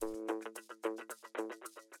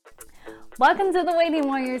Welcome to the Waiting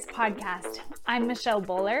Warriors podcast. I'm Michelle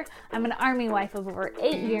Bowler. I'm an Army wife of over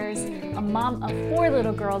 8 years, a mom of 4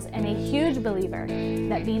 little girls, and a huge believer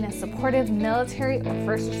that being a supportive military or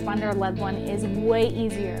first responder loved one is way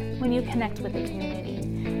easier when you connect with the community.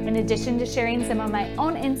 In addition to sharing some of my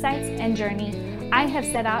own insights and journey, I have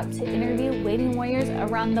set out to interview waiting warriors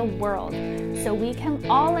around the world so we can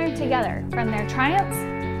all learn together from their triumphs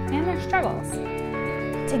and their struggles.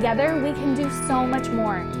 Together, we can do so much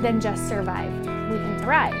more than just survive. We can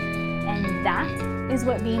thrive. And that is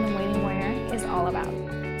what being a waiting warrior is all about.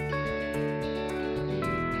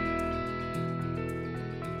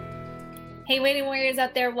 Hey, waiting warriors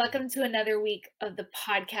out there. Welcome to another week of the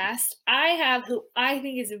podcast. I have who I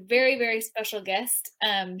think is a very, very special guest.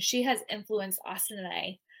 She has influenced Austin and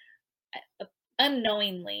I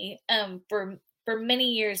unknowingly for many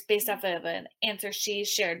years based off of an answer she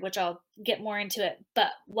shared, which I'll get more into it.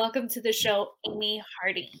 But welcome to the show, Amy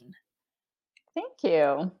Harding. Thank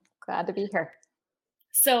you. Glad to be here.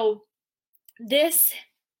 So this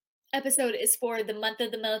episode is for the month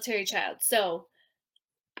of the military child. So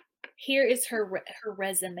here is her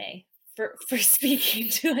resume for speaking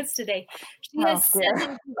to us today. She has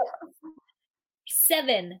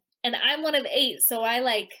 7, and I'm one of 8. So I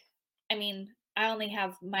only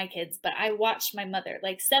have my kids, but I watched my mother.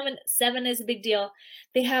 Like 7 is a big deal.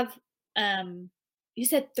 They have, you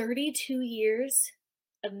said 32 years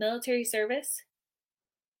of military service?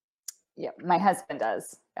 Yeah, my husband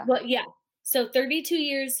does. Yeah. Well, yeah. So 32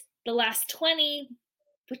 years, the last 20,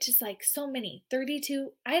 which is like so many. 32.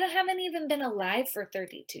 I haven't even been alive for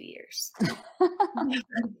 32 years.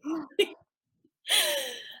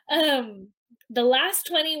 The last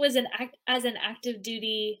 20 was as an active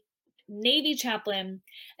duty Navy chaplain,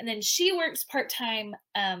 and then she works part-time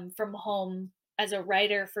from home as a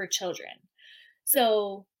writer for children.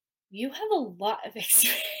 So you have a lot of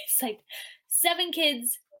experience, like 7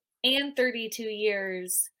 kids and 32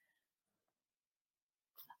 years.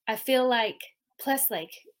 I feel like, plus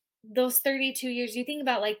like those 32 years, you think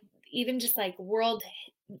about like even just like world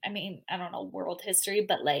history,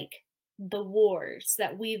 but like the wars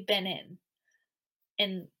that we've been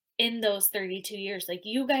in those 32 years, like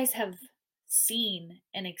you guys have seen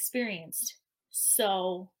and experienced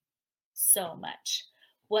so much.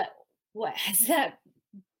 What has that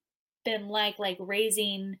been like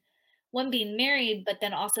raising, one, being married, but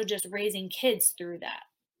then also just raising kids through that?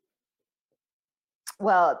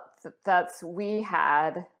 Well, we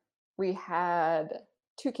had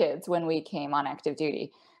 2 kids when we came on active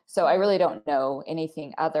duty. So I really don't know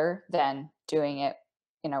anything other than doing it,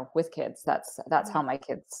 with kids. That's how my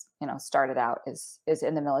kids, started out is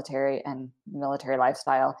in the military and military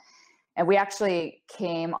lifestyle. And we actually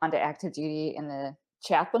came onto active duty in the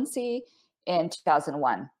chaplaincy in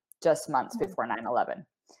 2001, just months before 9/11.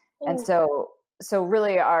 And so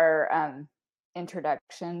really our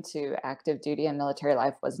introduction to active duty and military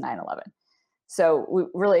life was 9/11. So we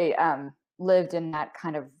really lived in that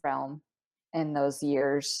kind of realm in those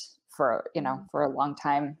years for a long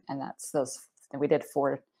time. And we did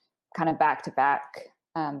 4 kind of back-to-back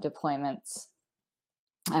deployments,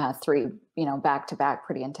 3 back-to-back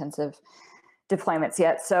pretty intensive deployments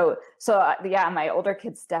yet. So yeah, my older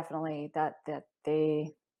kids definitely that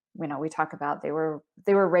they, we talk about, they were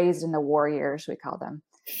raised in the war years, we call them.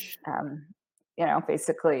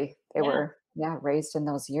 Basically they were raised in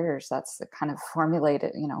those years. That's kind of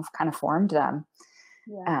formulated, kind of formed them.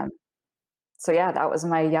 Yeah. So yeah, that was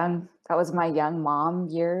my young mom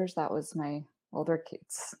years. That was my older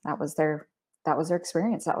kids. That was their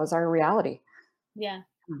experience. That was our reality. Yeah.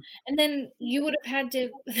 And then you would have had to,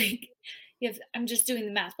 like, I'm just doing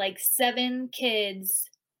the math, like 7 kids,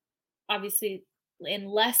 obviously in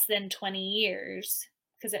less than 20 years,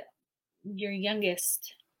 because your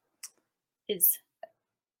youngest is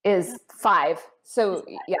 5. So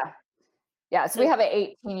yeah. So we have an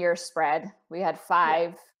 18-year spread. We had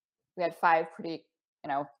 5. We had 5 pretty,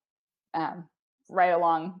 right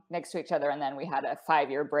along next to each other, and then we had a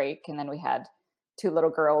 5-year break, and then we had 2 little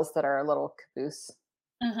girls that are a little cabooses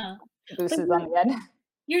on the end.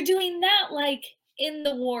 You're doing that like in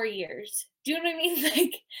the war years. Do you know what I mean?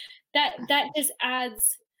 Like that just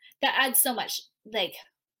adds so much. Like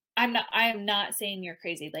I am not saying you're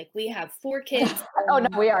crazy. Like we have 4 kids. Oh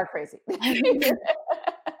no, we are crazy.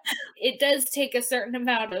 It does take a certain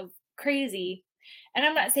amount of crazy. And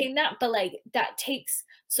I'm not saying that, but like that takes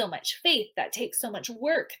so much faith, that takes so much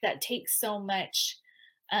work, that takes so much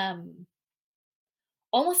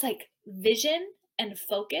almost like vision and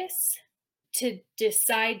focus to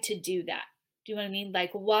decide to do that. Do you know what I mean?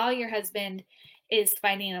 Like while your husband is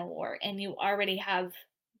fighting a war and you already have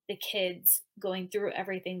the kids going through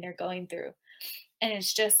everything they're going through. And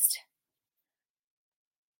it's just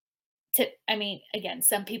I mean, again,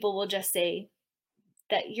 some people will just say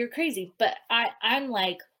that you're crazy, but I'm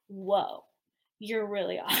like, whoa, you're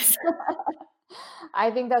really awesome.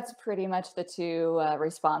 I think that's pretty much the two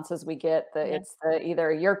responses we get. Yeah. It's the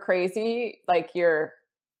either you're crazy, like you're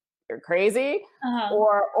crazy, Uh-huh.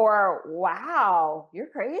 or wow, you're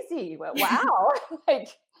crazy. Wow, like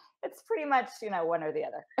it's pretty much one or the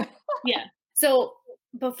other. Yeah. So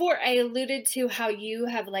before I alluded to how you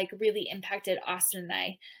have like really impacted Austin and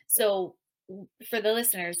I. So for the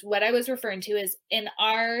listeners, what I was referring to is in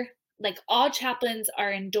our like all chaplains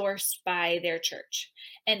are endorsed by their church.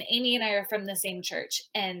 And Amy and I are from the same church.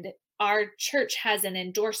 And our church has an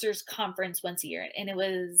endorsers conference once a year. And it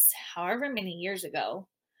was however many years ago,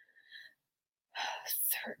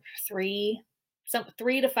 3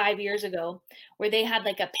 to 5 years ago, where they had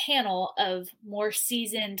like a panel of more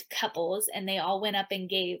seasoned couples and they all went up and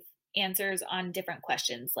gave answers on different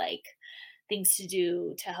questions like things to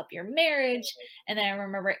do to help your marriage. And then I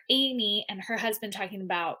remember Amy and her husband talking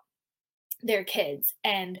about their kids,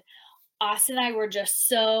 and Austin and I were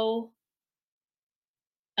just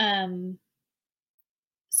um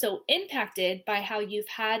so impacted by how you've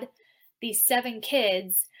had these 7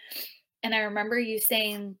 kids. And I remember you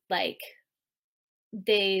saying like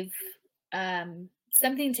they've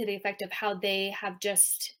something to the effect of how they have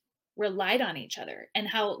just relied on each other, and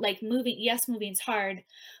how like moving's hard,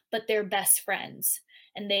 but they're best friends,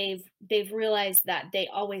 and they've realized that they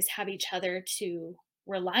always have each other to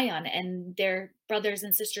rely on, and their brothers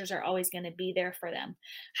and sisters are always going to be there for them.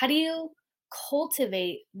 How do you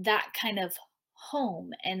cultivate that kind of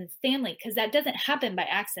home and family, because that doesn't happen by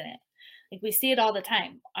accident? Like we see it all the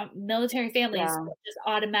time. Military families Yeah. just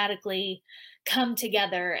automatically come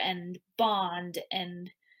together and bond and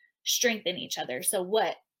strengthen each other. So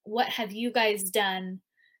what have you guys done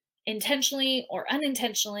intentionally or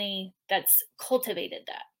unintentionally that's cultivated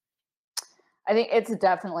that? I think it's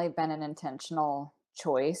definitely been an intentional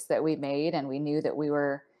choice that we made, and we knew that we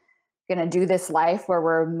were going to do this life where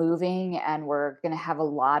we're moving and we're going to have a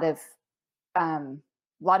lot of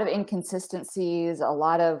inconsistencies, a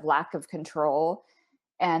lot of lack of control,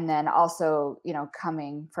 and then also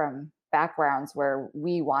coming from backgrounds where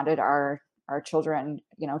we wanted our children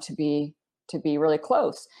to be really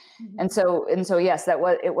close. Mhm. And so yes, it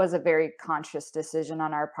was a very conscious decision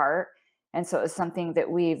on our part. And so it's something that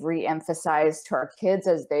we've re-emphasized to our kids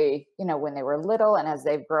as they when they were little and as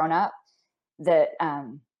they've grown up, that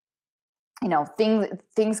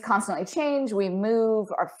things constantly change. We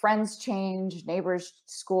move, our friends change, neighbors,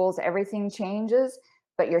 schools, everything changes,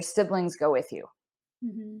 but your siblings go with you.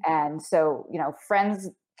 Mhm. And so friends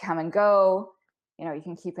come and go. You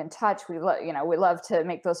can keep in touch. We love to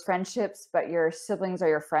make those friendships, but your siblings are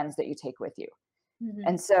your friends that you take with you. Mhm.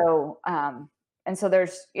 And so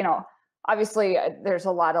there's obviously there's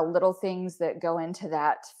a lot of little things that go into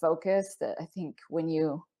that focus, that I think when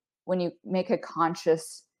you make a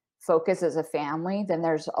conscious focus as a family, then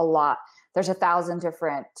there's 1,000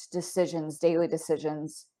 different decisions, daily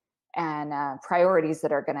decisions, and priorities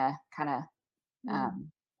that are going to kind of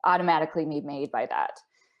Mhm. automatically be made by that.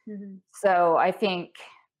 Mhm. So I think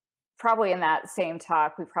probably in that same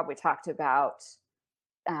talk, we probably talked about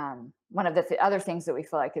one of the other things that we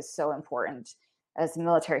feel like is so important as a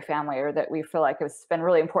military family, or that we feel like it's been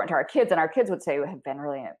really important to our kids, and our kids would say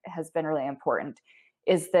has been really important,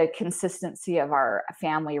 is the consistency of our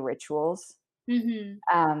family rituals, Mhm.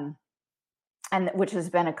 um, and which has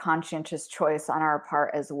been a conscientious choice on our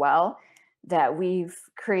part as well, that we've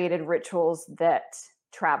created rituals that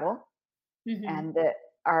travel Mhm. and that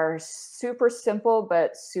are super simple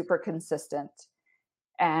but super consistent.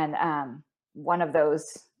 And one of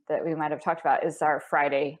those that we might have talked about is our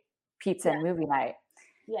Friday pizza Yeah. and movie night,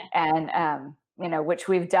 Yeah. and which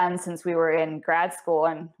we've done since we were in grad school,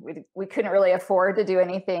 and we couldn't really afford to do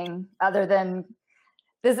anything other than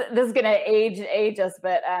this. This is going to age us,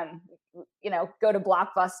 but go to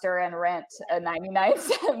Blockbuster and rent a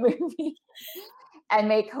 99-cent movie and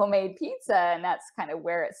make homemade pizza, and that's kind of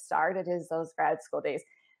where it started, is those grad school days.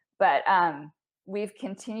 But we've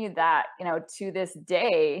continued that to this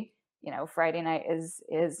day. Friday night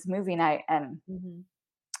is movie night, and Mhm.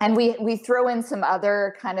 we throw in some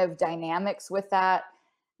other kind of dynamics with that,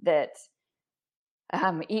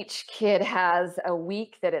 each kid has a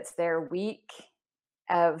week that it's their week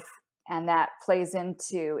of, and that plays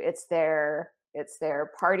into it's their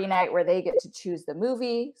party night where they get to choose the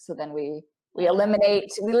movie. So then we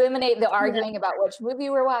eliminate the Yeah. arguing about which movie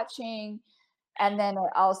we're watching. And then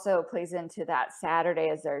it also plays into that Saturday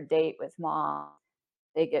as their date with mom.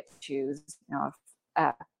 They get to choose,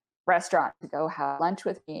 restaurant to go have lunch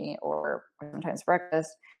with me, or sometimes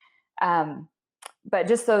breakfast. But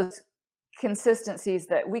just those consistencies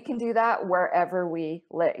that we can do that wherever we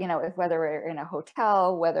live, if whether we're in a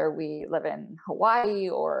hotel, whether we live in Hawaii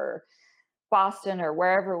or Boston or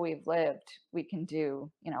wherever we've lived, we can do,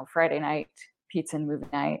 Friday night pizza and movie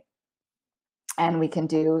night. And we can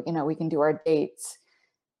do, our dates,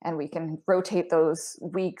 and we can rotate those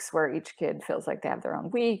weeks where each kid feels like they have their own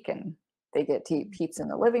week and they get to eat pizza in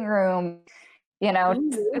the living room, you know,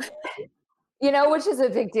 Ooh. which is a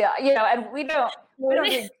big deal, and we don't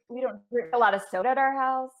drink a lot of soda at our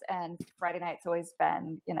house. And Friday night's always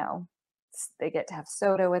been, they get to have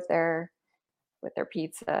soda with their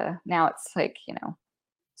pizza. Now it's like,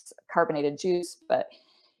 carbonated juice, but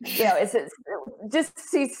it's just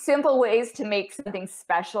these simple ways to make something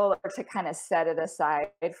special, or to kind of set it aside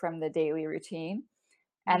from the daily routine.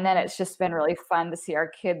 And then it's just been really fun to see our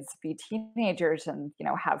kids be teenagers and,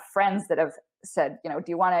 have friends that have said, do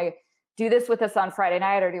you want to do this with us on Friday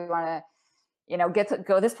night, or do you want to, get to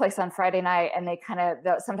go this place on Friday night? And they kind of,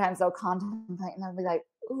 sometimes they'll contemplate and they'll be like,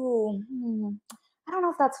 ooh, I don't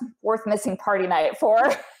know if that's worth missing party night for.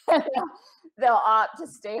 They'll opt to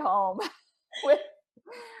stay home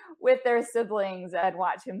with their siblings and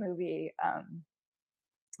watch a movie,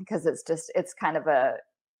 because it's kind of a,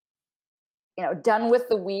 done with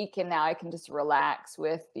the week, and now I can just relax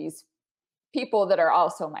with these people that are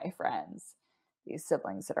also my friends, these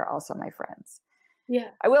siblings that are also my friends. Yeah.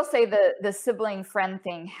 I will say the sibling friend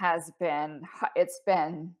thing it's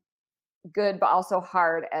been good, but also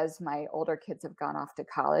hard as my older kids have gone off to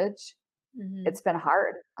college. Mm-hmm. It's been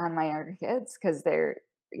hard on my younger kids because they're,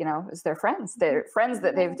 it's their friends. They're friends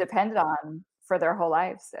that they've depended on for their whole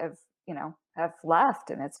lives have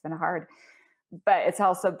left, and it's been hard. But it's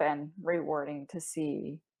also been rewarding to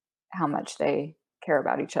see how much they care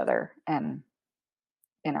about each other. And,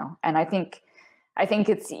 and I think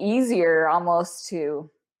it's easier almost to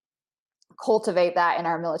cultivate that in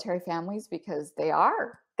our military families, because they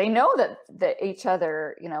know that each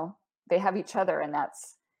other, they have each other, and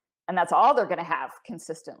that's all they're going to have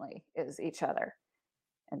consistently is each other.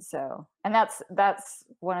 And so, and that's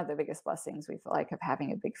one of the biggest blessings we feel like of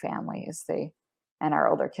having a big family, is and our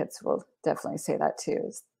older kids will definitely say that too,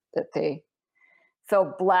 is that they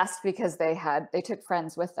feel blessed because they took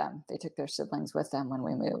friends with them. They took their siblings with them when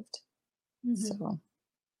we moved. Mm-hmm. So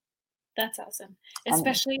that's awesome.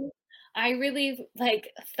 Especially, I really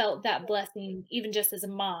felt that blessing, even just as a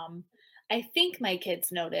mom. I think my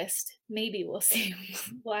kids noticed. Maybe we'll see.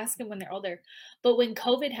 We'll ask them when they're older. But when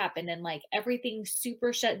COVID happened and everything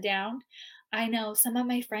super shut down, I know some of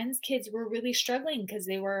my friends' kids were really struggling because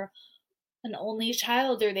they were an only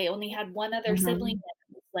child, or they only had one other sibling,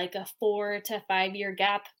 like a 4 to 5 year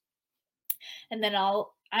gap. And then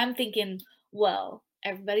I'm thinking, well,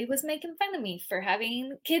 everybody was making fun of me for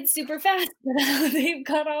having kids super fast, but they've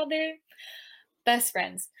got all their best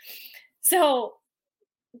friends. So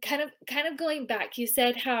kind of going back, you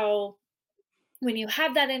said how when you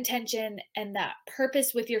have that intention and that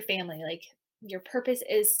purpose with your family, your purpose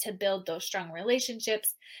is to build those strong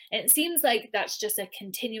relationships. And it seems like that's just a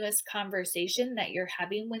continuous conversation that you're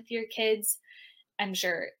having with your kids. I'm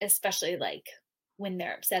sure, especially when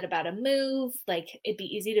they're upset about a move, it'd be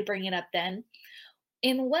easy to bring it up then.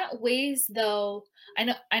 In what ways, though?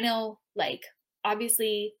 I know,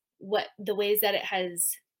 obviously what the ways that it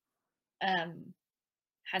has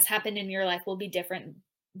happened in your life will be different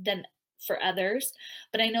than for others,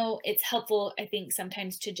 but I know it's helpful, I think,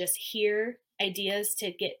 sometimes to just hear ideas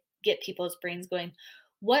to get people's brains going.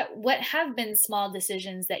 What have been small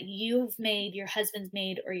decisions that you've made, your husband's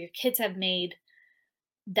made, or your kids have made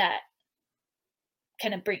that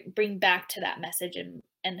kind of bring back to that message and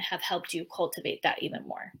have helped you cultivate that even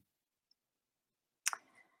more?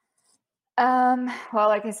 Well,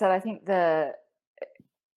 like I said, I think the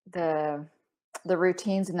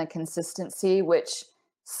routines and the consistency, which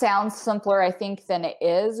sounds simpler, I think, than it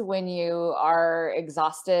is when you are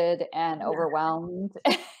exhausted and overwhelmed.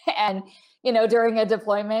 And, during a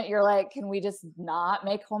deployment, you're like, can we just not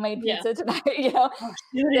make homemade pizza tonight? Oh,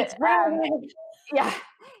 dude, it's yeah.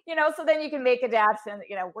 So then you can make adaptations,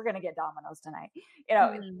 we're going to get Domino's tonight.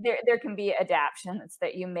 There can be adaptations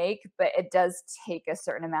that you make, but it does take a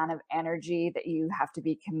certain amount of energy that you have to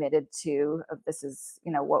be committed to, of this is,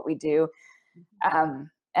 what we do. And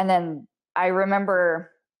then I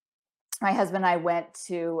remember my husband and I went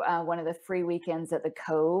to one of the free weekends at the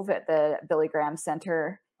Cove at the Billy Graham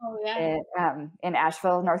Center in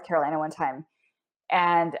Asheville, North Carolina one time.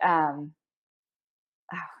 And I'm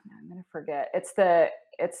going to forget. It's the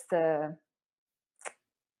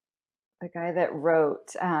guy that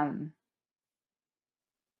wrote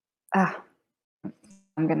ah,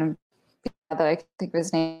 I'm gonna that I can think of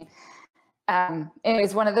his name.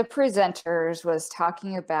 Anyways, one of the presenters was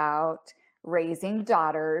talking about raising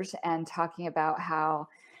daughters and talking about how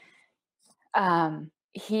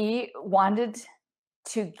he wanted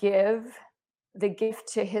to give the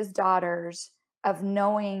gift to his daughters of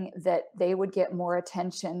knowing that they would get more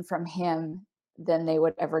attention from him than they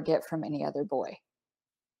would ever get from any other boy.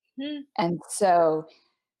 Hmm. And so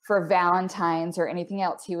for Valentine's or anything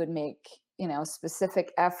else, he would make,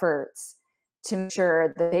 specific efforts to make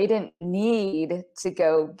sure that they didn't need to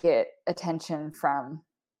go get attention from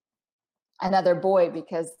another boy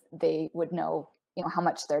because they would know, how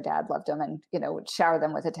much their dad loved them and, would shower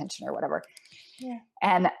them with attention or whatever. Yeah.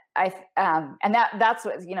 And that's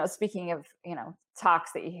what, speaking of,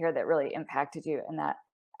 talks that you hear that really impacted you and that,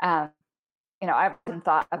 I've often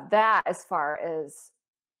thought of that as far as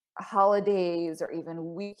holidays or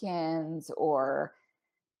even weekends or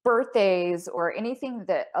birthdays or anything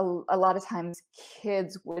that a lot of times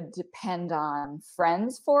kids would depend on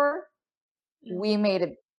friends for. We made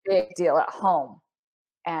a big deal at home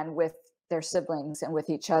and with their siblings and with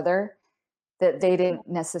each other that they didn't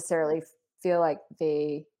necessarily feel like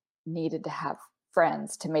they needed to have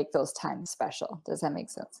friends to make those times special. Does that make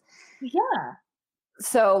sense? Yeah.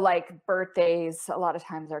 So like birthdays, a lot of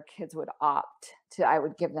times our kids would opt to, I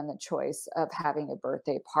would give them the choice of having a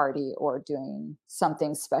birthday party or doing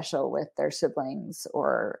something special with their siblings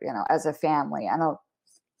or, as a family. I know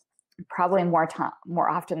probably more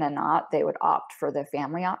often than not, they would opt for the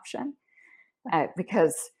family option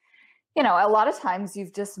because, a lot of times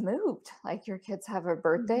you've just moved, like your kids have a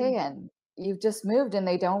birthday and you've just moved and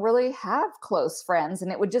they don't really have close friends.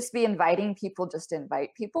 And it would just be inviting people just to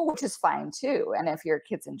invite people, which is fine too. And if your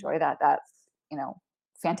kids enjoy that, that's,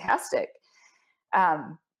 fantastic.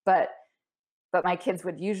 But my kids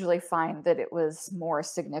would usually find that it was more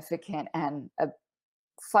significant and a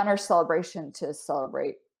funner celebration to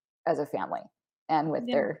celebrate as a family and with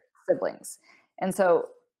their siblings. And so,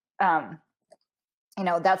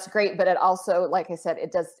 that's great, but it also, like I said,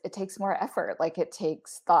 it takes more effort. Like it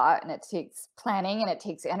takes thought and it takes planning and it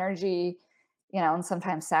takes energy, and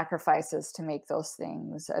sometimes sacrifices to make those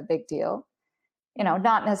things a big deal.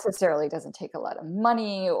 Not necessarily doesn't take a lot of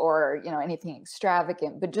money or, anything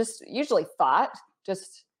extravagant, but just usually thought.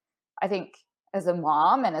 Just, I think as a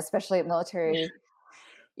mom and especially a military,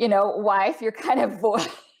 wife, you're kind of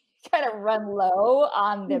run low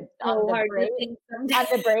on the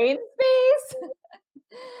brain space.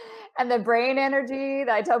 And the brain energy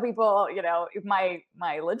that I tell people, my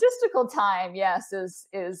logistical time, yes, is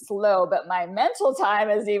low, but my mental time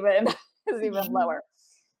is even lower.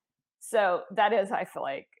 So that is, I feel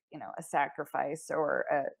like, a sacrifice or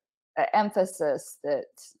a emphasis that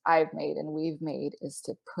I've made and we've made is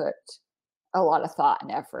to put a lot of thought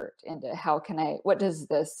and effort into what does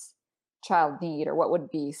this child need or what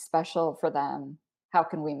would be special for them? How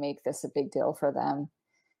can we make this a big deal for them?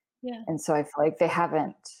 Yeah. And so I feel like they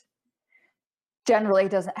haven't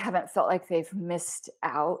felt like they've missed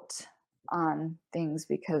out on things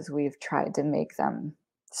because we've tried to make them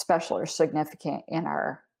special or significant in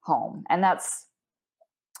our home. And has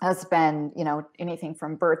been, anything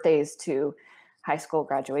from birthdays to high school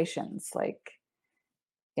graduations. Like,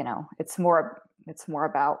 it's not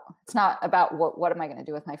about what am I going to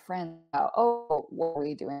do with my friends? What are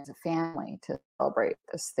we doing as a family to celebrate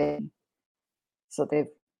this thing? So they've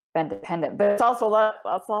been dependent, but it's also a lot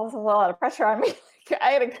of pressure on me.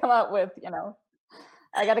 I got to come up with,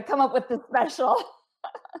 I got to come up with the special.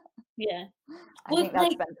 Yeah. I think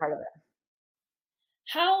that's been part of it.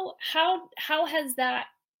 How has that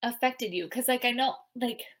affected you? Because I know,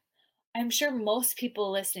 I'm sure most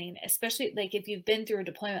people listening, especially if you've been through a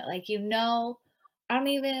deployment, I don't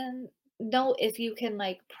even know if you can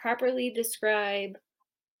properly describe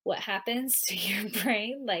what happens to your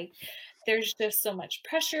brain. There's just so much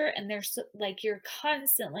pressure and there's you're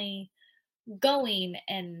constantly going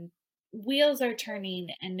and wheels are turning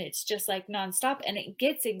and it's just nonstop and it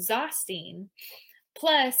gets exhausting.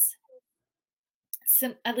 Plus,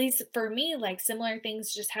 at least for me, similar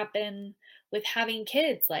things just happen with having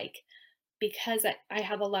kids. Because I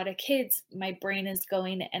have a lot of kids, my brain is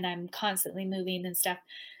going and I'm constantly moving and stuff.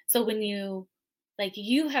 So when you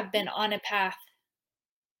have been on a path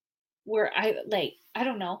where I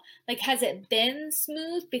don't know, has it been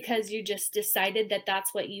smooth because you just decided that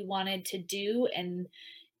that's what you wanted to do and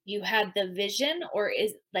you had the vision, or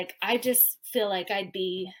is I just feel like I'd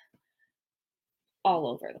be all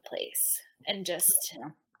over the place and just.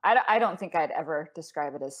 I don't think I'd ever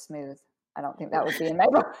describe it as smooth. I don't think that would be in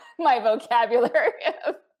my vocabulary.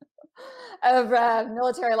 of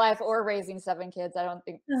military life or raising 7 kids. I don't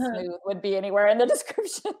think Uh-huh. smooth would be anywhere in the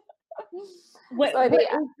description. What So I what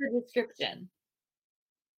think, is the description?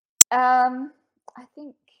 I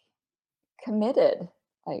think committed.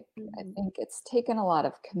 Like, I Mhm. think it's taken a lot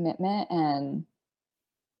of commitment and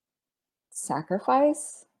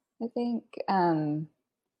sacrifice, I think.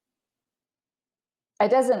 It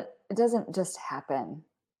doesn't just happen.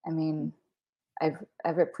 I mean,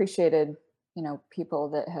 I've appreciated, people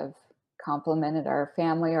that have complimented our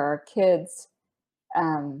family or our kids,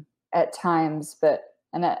 at times, but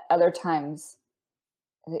and at other times,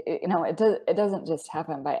 it doesn't just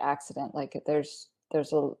happen by accident. Like, there's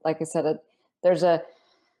a like I said, there's a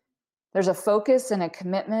there's a focus and a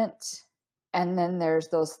commitment, and then there's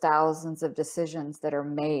those thousands of decisions that are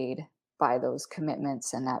made by those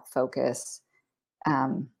commitments and that focus,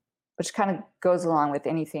 um, which kind of goes along with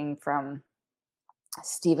anything from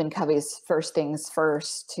Stephen Covey's First Things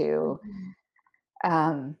First to, Mhm.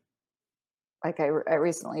 um, like I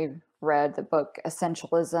recently read the book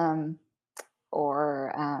Essentialism, or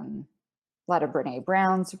a lot of Brene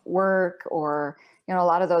Brown's work, or a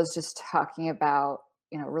lot of those just talking about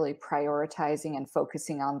really prioritizing and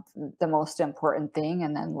focusing on the most important thing,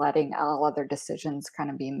 and then letting all other decisions kind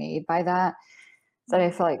of be made by that. So I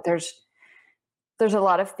Mhm. feel like there's a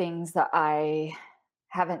lot of things that I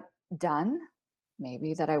haven't done,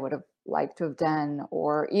 maybe that I would have liked to have done,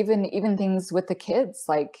 or even things with the kids.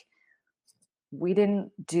 Like, we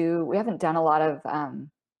haven't done a lot of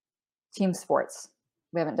team sports.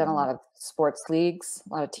 We haven't done a Mhm. lot of sports leagues,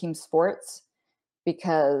 a lot of team sports,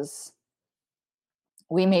 because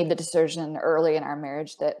we made the decision early in our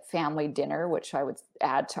marriage that family dinner, which I would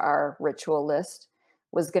add to our ritual list,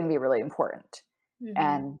 was going to be really important.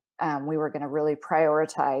 Mhm. And we were going to really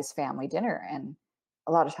prioritize family dinner. And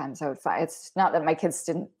a lot of times I would find it's not that my kids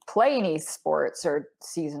didn't play any sports or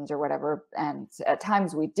seasons or whatever. And at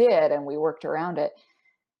times we did, and we worked around it.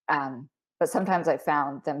 Um, but sometimes I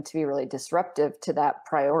found them to be really disruptive to that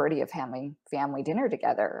priority of having family dinner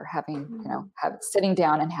together, or having, Mhm. sitting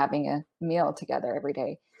down and having a meal together every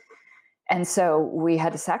day. And so we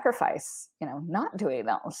had to sacrifice, not doing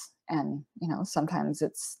those. And, sometimes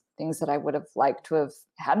it's things that I would have liked to have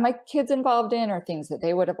had my kids involved in, or things that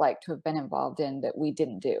they would have liked to have been involved in that we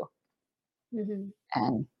didn't do. Mhm.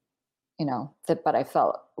 And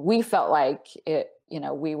but we felt like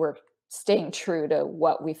we were staying true to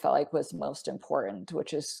what we felt like was most important,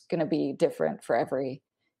 which is going to be different for every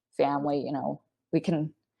family. We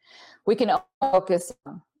can focus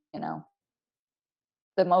on, you know,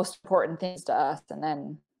 the most important things to us,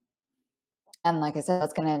 and like I said,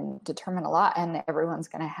 that's going to determine a lot, and everyone's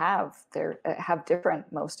going to have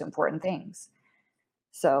different most important things.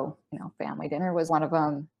 So, family dinner was one of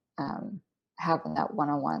them. Having that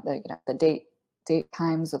one-on-one, the date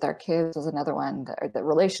times with our kids was another one. The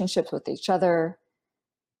relationships with each other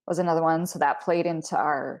was another one. So that played into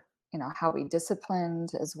our, how we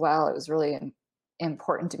disciplined as well. It was really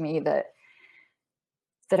important to me that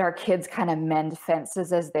our kids kind of mend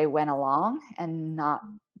fences as they went along, and not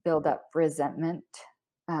build up resentment.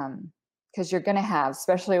 Because you're going to have,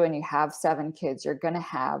 especially when you have 7 kids, you're going to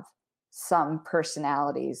have some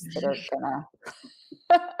personalities that are going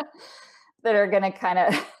to that are going to kind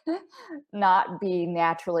of not be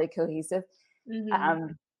naturally cohesive. Mhm.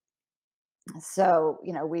 Um, so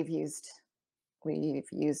we've used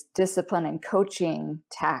discipline and coaching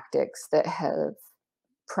tactics that have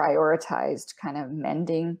prioritized kind of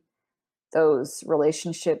mending those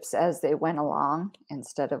relationships as they went along,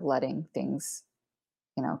 instead of letting things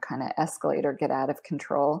kind of escalate or get out of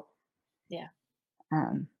control. Yeah.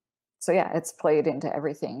 um, so yeah, it's played into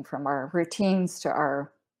everything from our routines to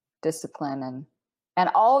our discipline, and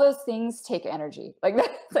all those things take energy. Like,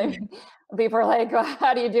 like, Mhm. people are like, well,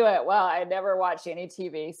 how do you do it? Well, I never watch any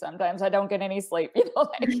TV. Sometimes I don't get any sleep.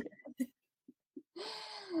 Like,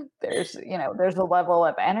 there's a level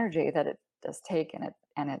of energy that it does take, and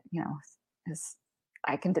it is,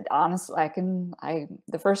 honestly, I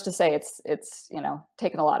the first to say it's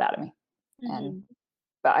taken a lot out of me. And Mhm.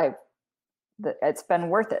 but it's been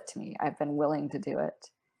worth it to me. I've been willing to do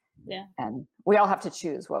it. Yeah. And we all have to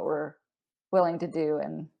choose what we're willing to do,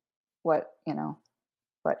 and what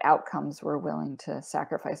outcomes we're willing to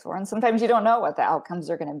sacrifice for. And sometimes you don't know what the outcomes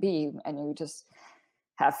are going to be, and you just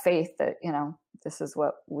have faith that this is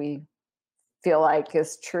what we feel like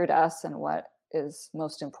is true to us, and what is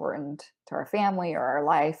most important to our family or our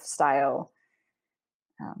lifestyle.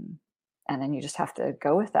 um, and then you just have to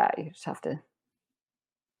go with that. You just have to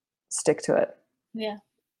stick to it. Yeah.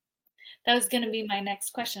 That was gonna be my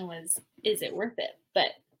next question was, is it worth it?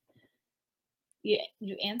 But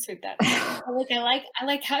You answered that. I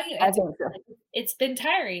like how you I answered think so. it. Like, it's been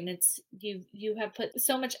tiring. You have put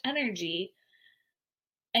so much energy,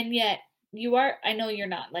 and yet I know you're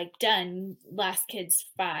not, like, done. Last kid's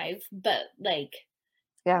 5, but, like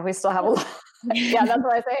Yeah, we still have a lot. Yeah, that's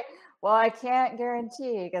what I say. Well, I can't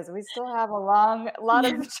guarantee because we still have a lot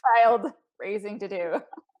of child raising to do.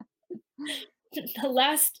 The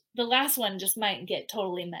last one just might get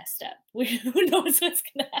totally messed up. Who knows what's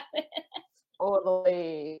gonna happen?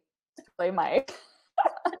 Totally, totally might.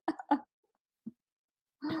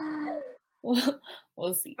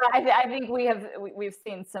 We'll see. But I think we've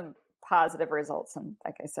seen some positive results, and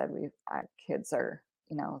like I said, our kids are,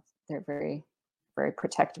 they're very, very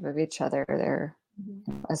protective of each other. They're,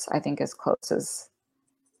 Mhm. as I think, as close as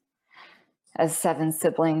 7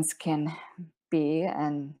 siblings can be,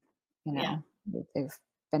 and you Yeah. know they've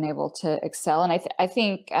been able to excel. And I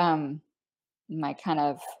think my kind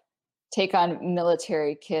of take on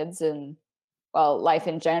military kids and, well, life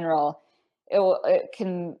in general, it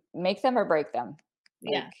can make them or break them.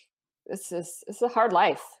 Like, Yeah. it's a hard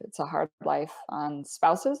life. It's a hard life on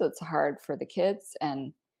spouses. It's hard for the kids,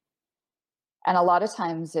 and a lot of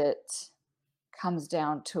times it comes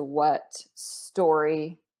down to what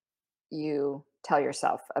story you tell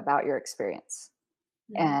yourself about your experience.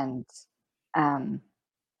 Mhm. And um,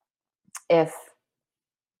 if,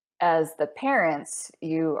 as the parents,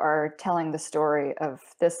 you are telling the story of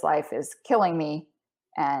this life is killing me,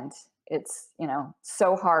 and it's,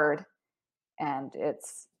 so hard, and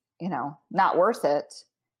it's, not worth it,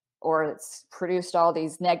 or it's produced all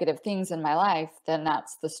these negative things in my life, then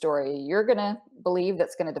that's the story you're going to believe,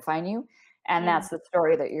 that's going to define you. And Mm. that's the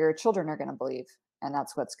story that your children are going to believe. And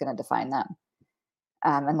that's what's going to define them,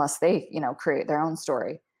 unless they, create their own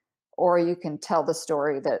story. Or you can tell the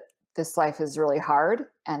story that this life is really hard,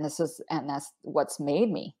 and that's what's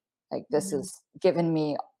made me. Like, this Mhm. has given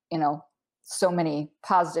me, you know, so many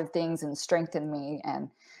positive things and strengthened me,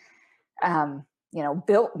 and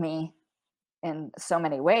built me in so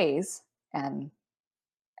many ways. And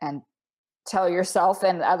and tell yourself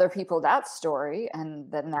and other people that story,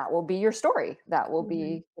 and then that will be your story. That will Mhm.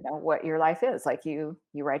 be, what your life is. Like, you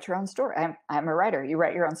write your own story. I'm a writer. You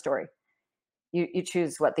write your own story. You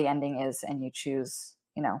choose what the ending is, and you choose,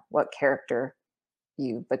 what character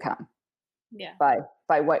you become Yeah. by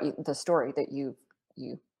the story that you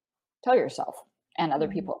tell yourself and other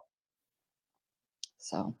Mhm. people.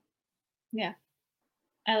 So Yeah.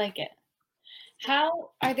 I like it.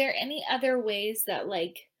 How are there any other ways that,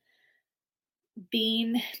 like,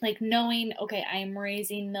 being like, knowing, "Okay, I'm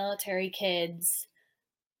raising military kids,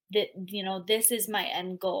 that, this is my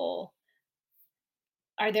end goal."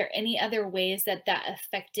 Are there any other ways that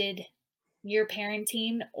affected your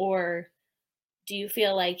parenting, or do you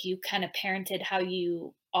feel like you kind of parented how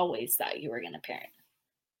you always thought you were gonna parent?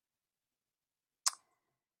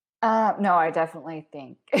 no, I definitely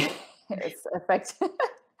think it's affected.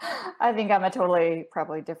 I think I'm a totally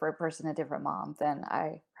probably different person, a different mom than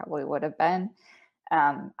I probably would have been.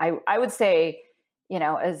 I would say,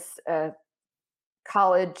 as a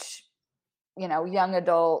college, young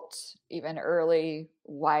adult, even early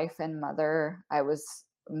wife and mother, I was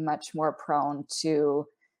much more prone to,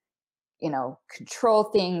 control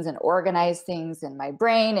things and organize things in my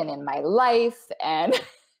brain and in my life, and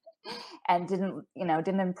and didn't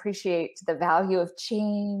appreciate the value of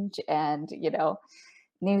change, and,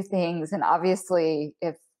 new things. And obviously,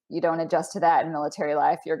 if you don't adjust to that in military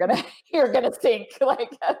life, you're gonna you're gonna think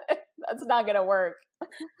like that's not gonna work.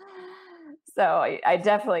 So I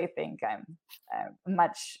definitely think I'm a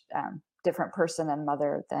much different person and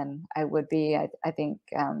mother than I would be. I think,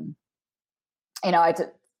 I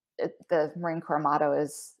did, the Marine Corps motto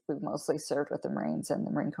is, we've mostly served with the Marines, and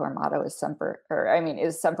the Marine Corps motto is Semper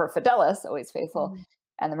Fidelis, always faithful, Mhm.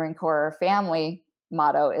 and the Marine Corps family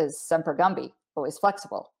motto is Semper Gumby, always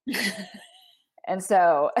flexible. And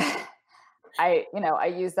so I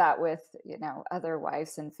use that with, other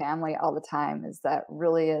wives and family all the time, is that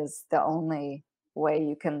really is the only way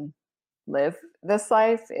you can live this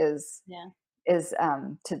life, Yeah. is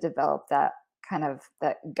to develop that kind of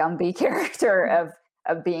that Gumby character of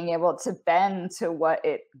being able to bend to what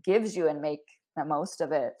it gives you and make the most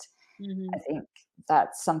of it. I Mhm. think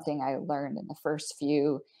that's something I learned in the first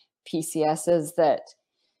few PCSs, that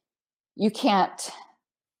you can't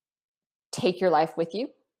take your life with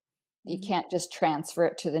you. You Mhm. can't just transfer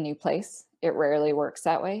it to the new place. It rarely works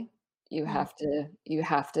that way. You Mm.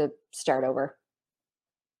 have to start over.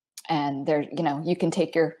 And there, you can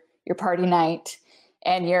take your party night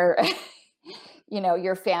and your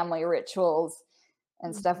your family rituals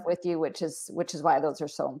and stuff Mhm. with you, which is why those are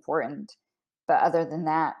so important. but other than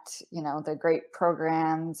that, the great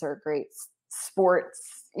programs or great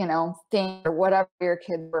sports, thing or whatever your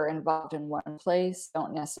kids were involved in one place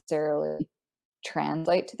don't necessarily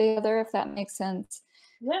translate to the other, if that makes sense.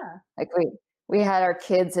 Yeah. Like we had our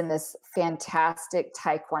kids in this fantastic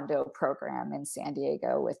taekwondo program in San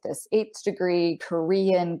Diego with this 8th degree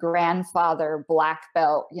Korean grandfather black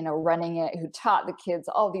belt, running it, who taught the kids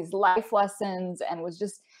all these life lessons and was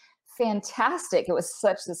just fantastic. It was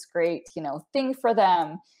such this great, thing for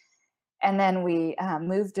them. And then we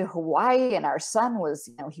moved to Hawaii, and our son was,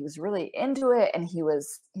 he was really into it, and he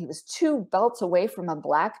was 2 belts away from a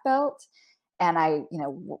black belt. And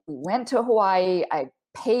we went to Hawaii. I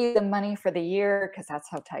paid the money for the year because that's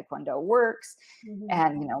how Taekwondo works. Mm-hmm.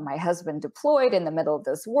 And, my husband deployed in the middle of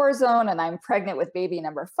this war zone, and I'm pregnant with baby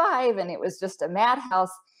number 5. And it was just a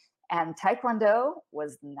madhouse. And Taekwondo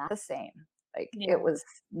was not the same. It was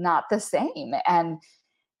not the same. And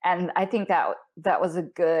I think that was a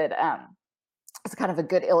good, it's kind of a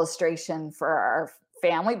good illustration for our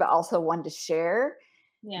family, but also one to share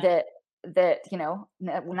that,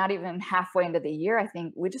 not even halfway into the year, I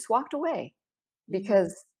think we just walked away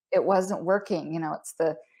because it wasn't working. It's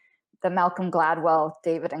the Malcolm Gladwell,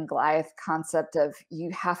 David and Goliath concept of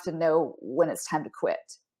you have to know when it's time to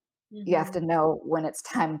quit. Mm-hmm. You have to know when it's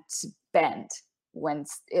time to bend, when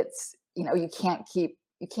it's, you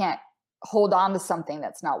can't hold on to something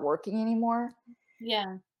that's not working anymore.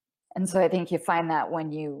 Yeah. And so I think you find that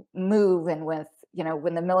when you move and with,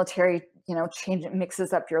 when the military,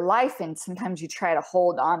 mixes up your life, and sometimes you try to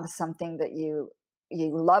hold on to something that you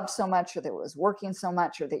loved so much, or that was working so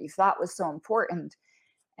much, or that you thought was so important.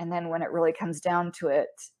 And then when it really comes down to it,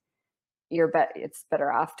 it's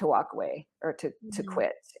better off to walk away or to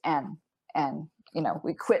quit. And,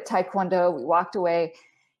 we quit Taekwondo, we walked away.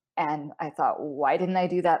 And I thought, why didn't I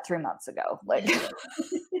do that 3 months ago?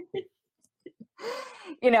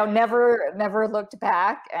 Never looked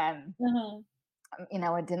back. And,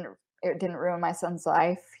 it didn't ruin my son's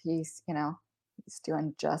life. He's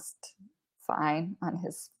doing just fine on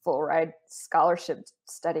his full ride scholarship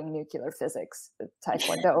studying nuclear physics. The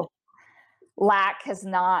Taekwondo lack has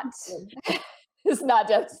not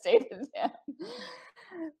devastated him.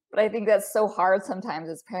 But I think that's so hard sometimes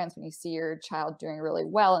as parents when you see your child doing really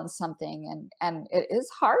well in something. And it is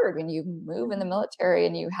hard when you move in the military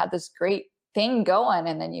and you had this great thing going,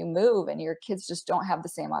 and then you move and your kids just don't have the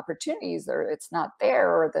same opportunities, or it's not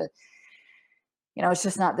there, or it's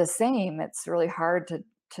just not the same. It's really hard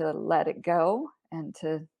to let it go and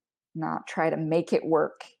to not try to make it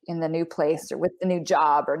work in the new place or with the new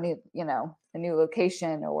job or the new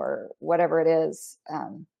location or whatever it is.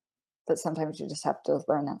 But sometimes you just have to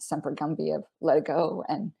learn that semper gumby of let it go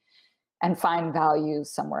and find value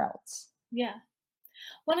somewhere else. Yeah.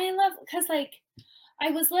 Well, I love, because I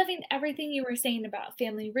was loving everything you were saying about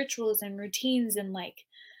family rituals and routines, and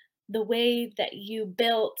the way that you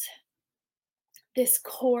built this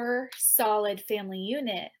core solid family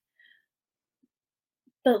unit,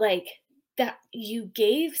 but that you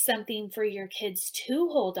gave something for your kids to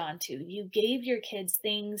hold on to. You gave your kids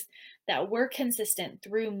things that were consistent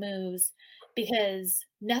through moves, because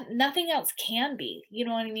nothing else can be, you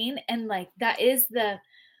know what I mean? And that is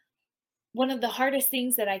one of the hardest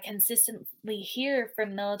things that I consistently hear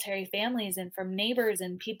from military families and from neighbors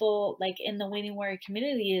and people in the Waiting Warrior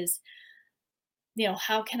community is,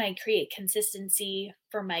 how can I create consistency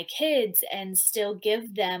for my kids and still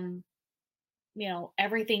give them,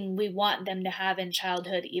 everything we want them to have in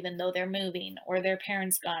childhood, even though they're moving or their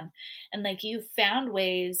parents gone. And you found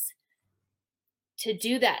ways to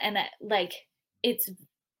do that. And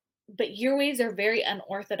but your ways are very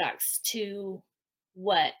unorthodox to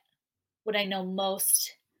what I know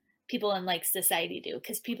most people in society do.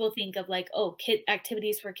 Because people think of kid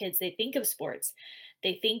activities for kids. They think of sports.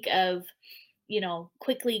 They think of,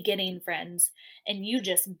 quickly getting friends. And you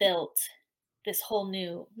just built this whole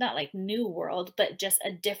new, not new world, but just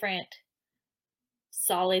a different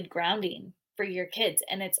solid grounding for your kids.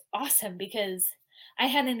 And it's awesome, because I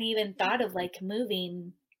hadn't even thought of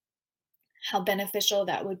moving, how beneficial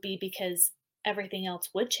that would be, because everything else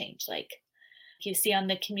would change. You see on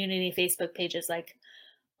the community Facebook pages,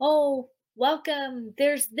 oh, welcome,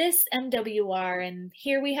 there's this MWR and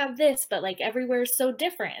here we have this, but everywhere is so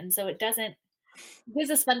different. And so it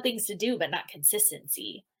gives us fun things to do, but not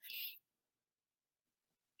consistency.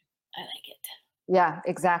 I like it. Yeah,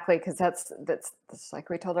 exactly. Because that's like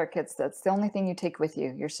we told our kids, that's the only thing you take with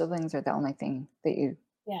you. Your siblings are the only thing that you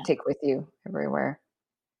take with you everywhere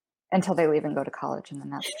until they leave and go to college. And then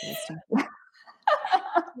that's interesting.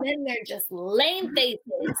 Then they're just lame faces.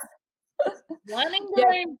 Wanting to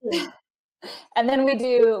learn things. And then we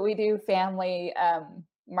do family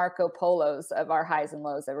Marco Polos of our highs and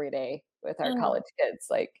lows every day with our Oh, college kids.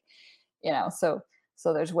 Like, so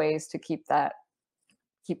there's ways to keep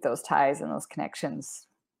those ties and those connections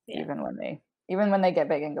yeah, even when they get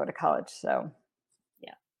big and go to college. So,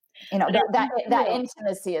 yeah. But I that that do that feel,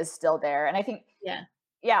 intimacy is still there. And I think, yeah,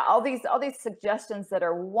 yeah, all these suggestions that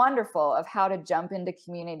are wonderful of how to jump into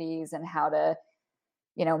communities and how to,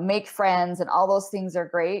 make friends and all those things are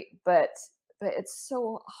great, but it's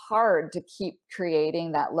so hard to keep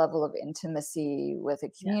creating that level of intimacy with a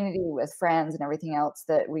yeah, community, with friends and everything else,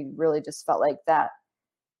 that we really just felt like that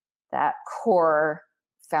core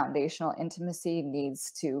foundational intimacy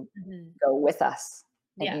needs to mhm, go with us.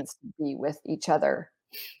 It yeah, needs to be with each other.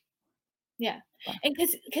 yeah. So, And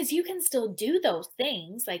because you can still do those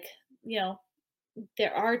things, like, you know,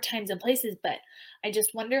 there are times and places, but I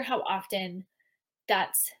just wonder how often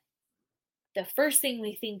that's the first thing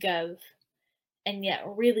we think of, and yet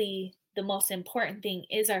really the most important thing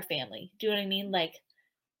is our family. Do you know what I mean? Like,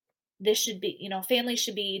 this should be, family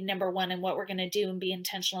should be number one, and what we're going to do and be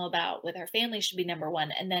intentional about with our family should be number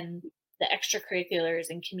one, and then the extracurriculars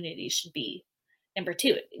and community should be number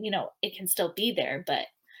two. It can still be there, but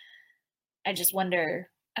I just wonder,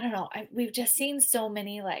 I don't know, we've just seen so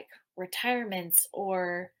many like retirements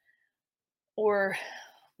or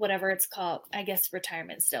whatever it's called. I guess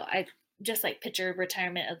retirement still. I just like picture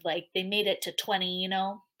retirement of like they made it to 20,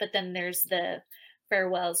 but then there's the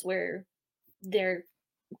farewells where they're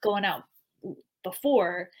going out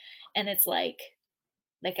before, and it's like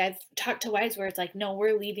I've talked to wives where it's like, no,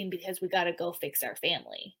 we're leaving because we got to go fix our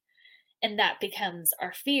family. And that becomes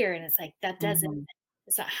our fear, and it's like that doesn't mhm.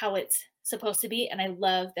 it's not how it's supposed to be. And I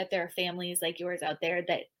love that there are families like yours out there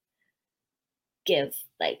that give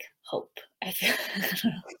like hope. I feel I don't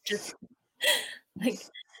know, just like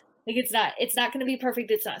it's not going to be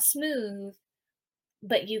perfect, it's not smooth,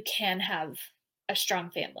 but you can have a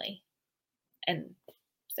strong family. And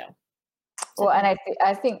so so Well, and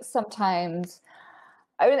I think sometimes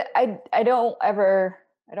I don't ever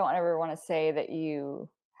want to say that you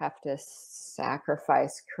have to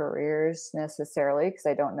sacrifice careers necessarily, because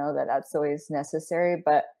I don't know that that's always necessary.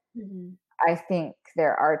 But mhm, I think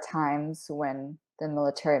there are times when the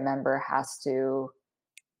military member has to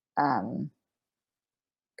um,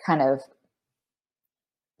 kind of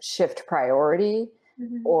shift priority,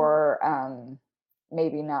 mhm, or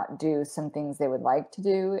maybe not do some things they would like to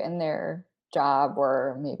do in their job,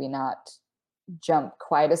 or maybe not jump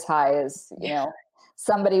quite as high as yeah,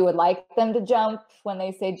 somebody would like them to jump when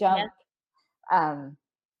they say yeah, jump, um,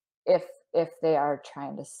 if they are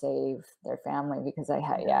trying to save their family. Because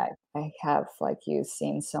yeah, yeah, I have, like you,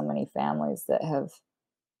 seen so many families that have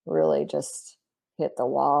really just hit the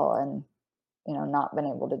wall and not been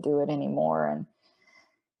able to do it anymore. And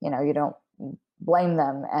you don't blame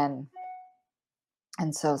them.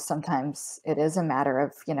 And so sometimes it is a matter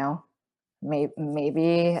of,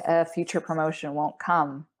 maybe a future promotion won't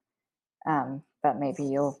come, but maybe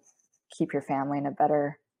you'll keep your family in a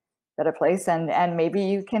better place, and maybe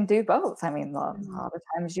you can do both. I mean, a mhm, lot of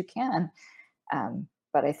times you can,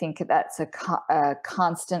 but I think that's a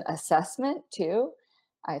constant assessment too.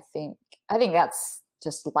 I think that's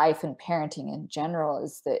just life and parenting in general,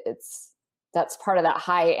 is that that's part of that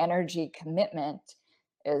high energy commitment,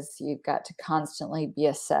 is you've got to constantly be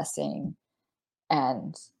assessing.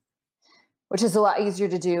 And which is a lot easier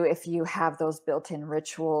to do if you have those built-in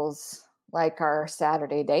rituals, like our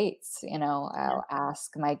Saturday dates. yeah, I'll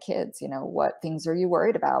ask my kids, what things are you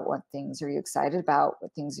worried about? What things are you excited about?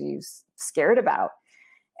 What things are you scared about?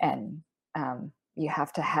 And you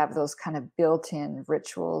have to have those kind of built-in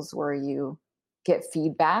rituals where you get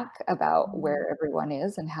feedback about mhm, where everyone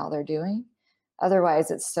is and how they're doing.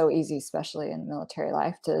 Otherwise, it's so easy, especially in military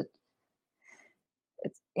life, to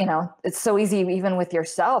it's so easy, even with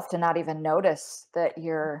yourself, to not even notice that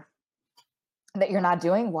you're not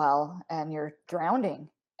doing well and you're drowning.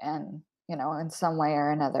 And in some way or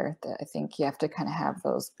another, that I think you have to kind of have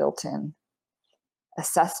those built-in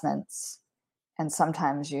assessments. And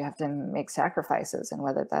sometimes you have to make sacrifices, and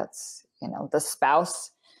whether that's the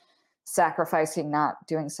spouse sacrificing not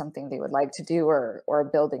doing something they would like to do, or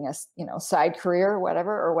building a side career or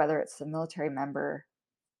whatever, or whether it's the military member,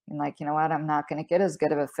 and like, what, I'm not going to get as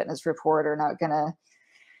good of a fitness report, or not going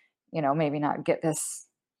to maybe not get this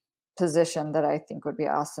position that I think would be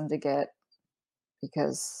awesome to get,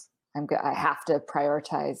 because I have to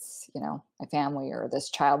prioritize, my family, or this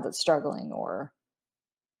child that's struggling, or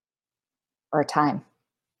time.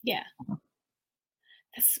 yeah.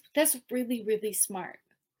 That's really, really smart.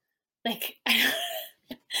 Like,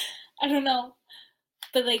 I don't know,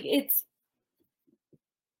 but like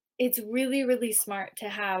it's really, really smart to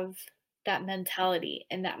have that mentality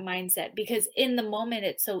and that mindset, because in the moment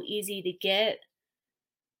it's so easy to get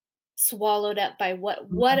swallowed up by Mhm.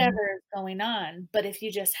 whatever is going on. But if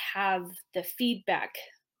you just have the feedback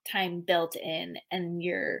time built in, and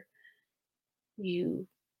you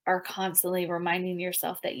are constantly reminding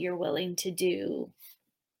yourself that you're willing to do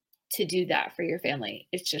that for your family,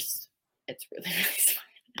 it's really, really smart.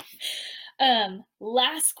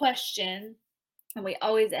 Last question, and we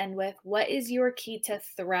always end with, what is your key to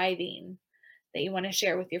thriving that you want to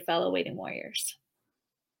share with your fellow waiting warriors?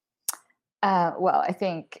 Well, I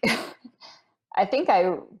think I think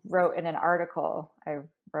I wrote in an article I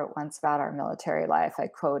wrote once about our military life. I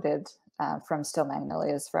quoted from Still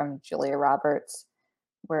Magnolias from Julia Roberts,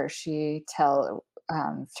 where she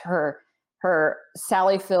her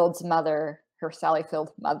Sally Field's mother, her Sally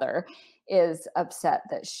Field mother, is upset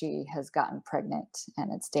that she has gotten pregnant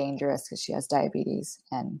and it's dangerous because she has diabetes.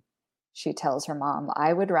 And she tells her mom,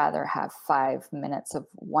 "I would rather have 5 minutes of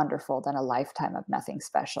wonderful than a lifetime of nothing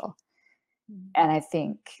special." Mm. And I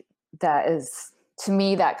think that is, to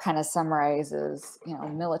me, that kind of summarizes,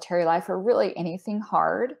 military life or really anything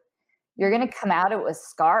hard. You're going to come out it with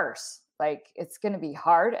scars. Like it's going to be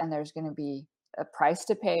hard and there's going to be a price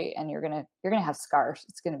to pay and you're going to have scars.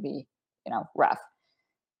 It's going to be, rough.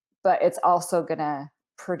 But it's also going to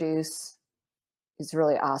produce these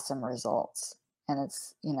really awesome results. And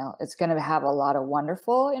it's going to have a lot of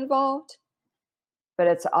wonderful involved, but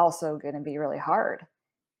it's also going to be really hard.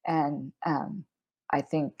 And I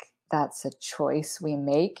think that's a choice we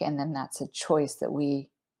make. And then that's a choice that we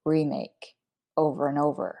remake over and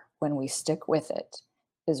over when we stick with it,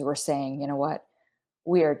 is we're saying, you know what,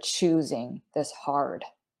 we are choosing this hard.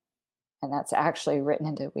 And that's actually written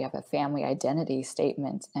into, we have a family identity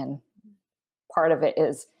statement. And part of it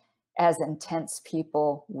is, as intense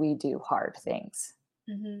people, we do hard things.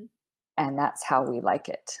 Mhm. And that's how we like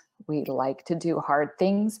it. We like to do hard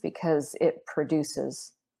things because it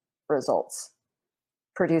produces results,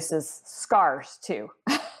 produces scars too,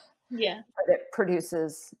 but Yeah. it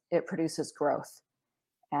produces growth.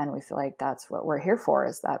 And we feel like that's what we're here for,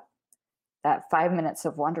 is that 5 minutes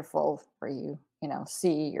of wonderful where you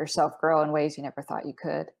see yourself grow in ways you never thought you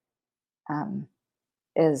could, um,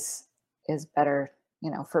 is is better,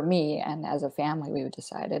 for me and as a family we've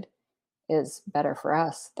decided is better for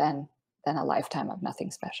us than a lifetime of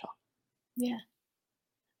nothing special. Yeah.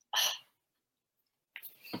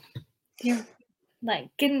 You're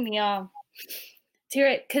like getting me all tear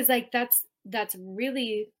it, because like that's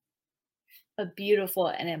really a beautiful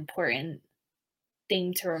and important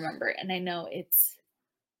thing to remember. And I know it's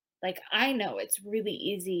really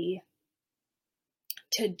easy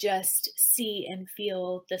to just see and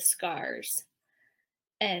feel the scars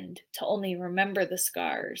and to only remember the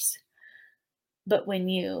scars. But when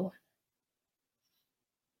you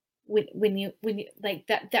like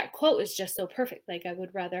that quote is just so perfect. Like, I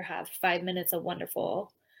would rather have 5 minutes of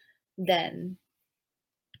wonderful than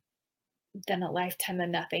a lifetime of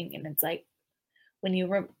nothing. And it's like, when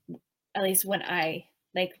at least when I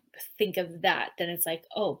like think of that, then it's like,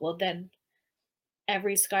 oh well, then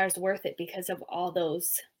every scar is worth it because of all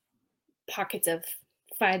those pockets of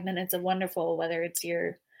 5 minutes of wonderful, whether it's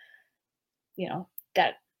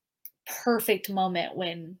that perfect moment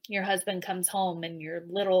when your husband comes home and your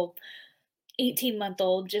little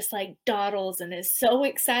 18-month-old just like dawdles and is so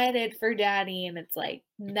excited for daddy, and it's like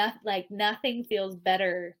nothing feels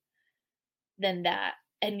better than that.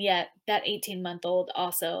 And yet that 18-month-old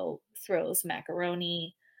also throws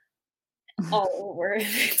macaroni all over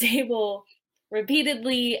the table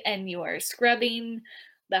repeatedly, and you are scrubbing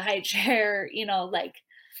the high chair, like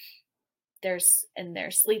there's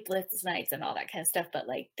sleepless nights and all that kind of stuff, but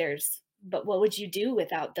but what would you do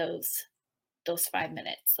without those 5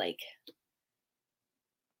 minutes? Like,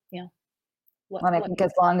 you know, Well, I what think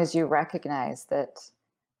as long as you recognize that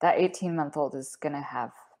 18-month-old is going to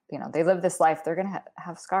have, they live this life, they're going to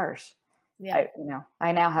have scars. yeah.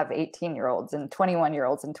 I now have 18-year-olds and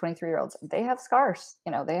 21-year-olds and 23-year-olds. They have scars.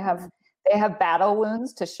 They have Mhm. battle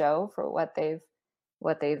wounds to show for what they've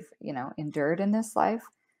endured in this life,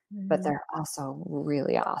 but Mhm. they're also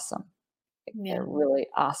really awesome. Yeah. They're really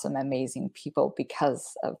awesome, amazing people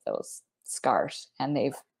because of those scars, and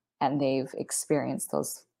they've experienced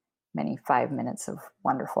those many 5 minutes of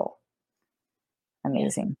wonderful, Yeah.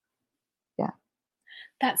 amazing. Yeah.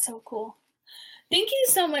 That's so cool. Thank you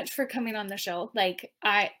so much for coming on the show. Like,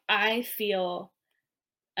 I feel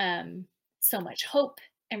so much hope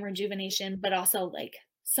and rejuvenation, but also like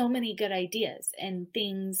so many good ideas and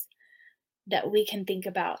things that we can think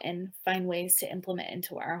about and find ways to implement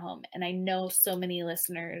into our home. And I know so many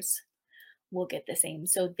listeners will get the same.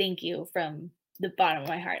 So thank you from the bottom of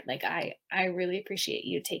my heart. Like I really appreciate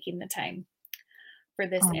you taking the time for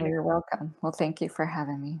this Oh, interview. you're welcome. Well, thank you for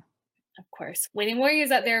having me. Of course. Waiting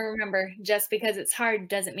warriors out there, remember, just because it's hard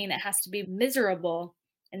doesn't mean it has to be miserable,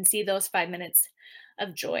 and see those 5 minutes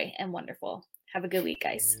of joy and wonderful. Have a good week,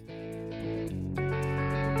 guys.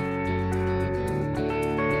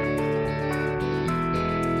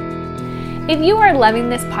 If you are loving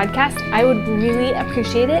this podcast, I would really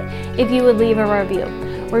appreciate it if you would leave a review.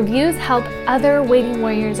 Reviews help other waiting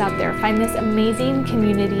warriors out there find this amazing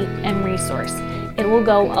community and resource. It will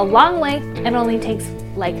go a long way and only takes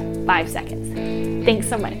like 5 seconds. Thanks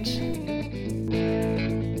so much.